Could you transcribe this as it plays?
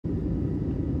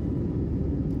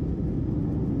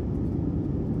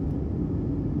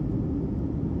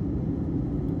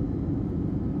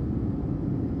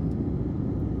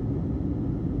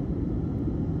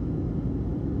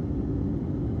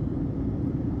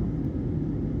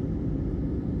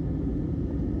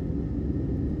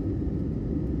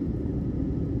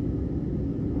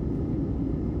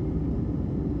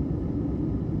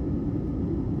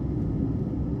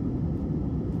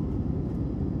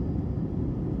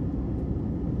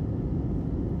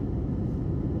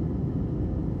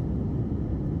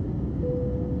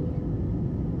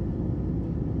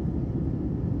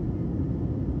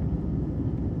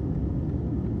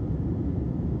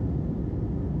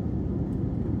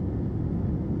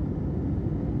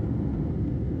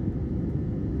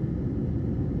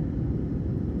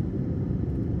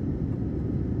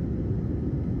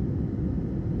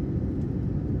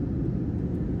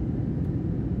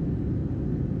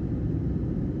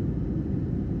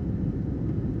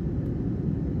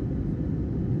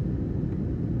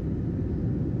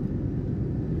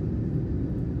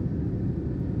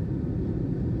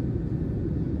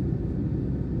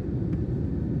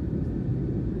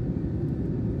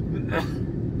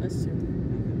Let's see.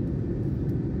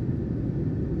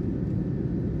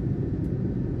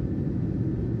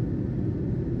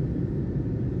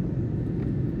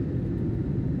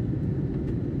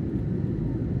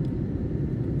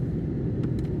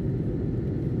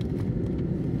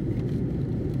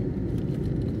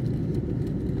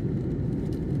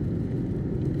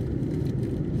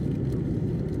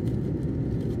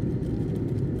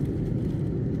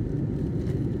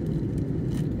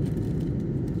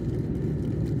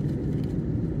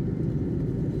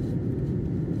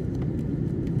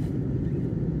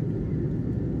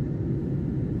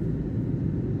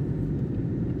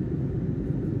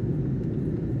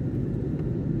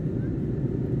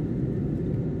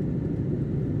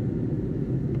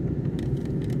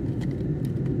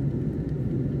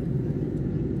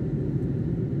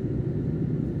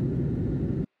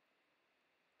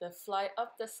 The flight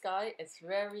up the sky is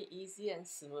very easy and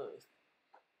smooth.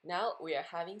 Now we are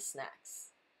having snacks.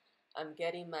 I'm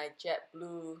getting my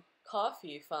Jetblue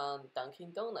coffee from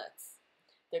Dunkin' Donuts.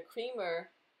 The creamer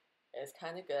is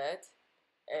kind of good.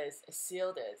 It's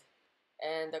sealed,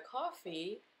 and the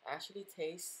coffee actually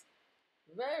tastes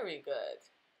very good.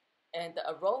 And the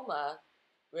aroma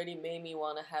really made me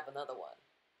want to have another one.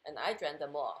 And I drank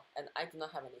them all, and I do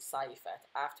not have any side effect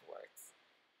afterwards.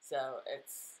 So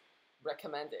it's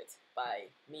recommended by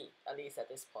me, at least at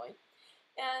this point.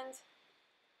 And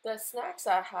the snacks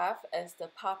I have is the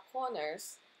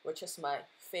popcorners, which is my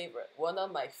favorite, one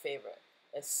of my favorite.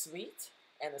 It's sweet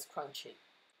and it's crunchy.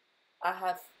 I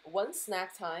have one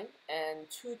snack time and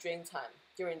two drink time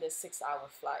during this 6 hour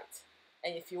flight.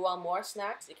 And if you want more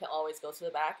snacks, you can always go to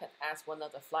the back and ask one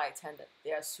of the flight attendants.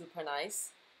 They are super nice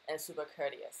and super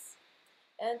courteous.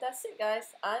 And that's it,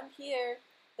 guys. I'm here.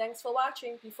 Thanks for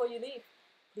watching. Before you leave,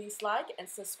 please like and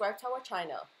subscribe to our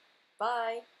channel.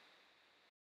 Bye.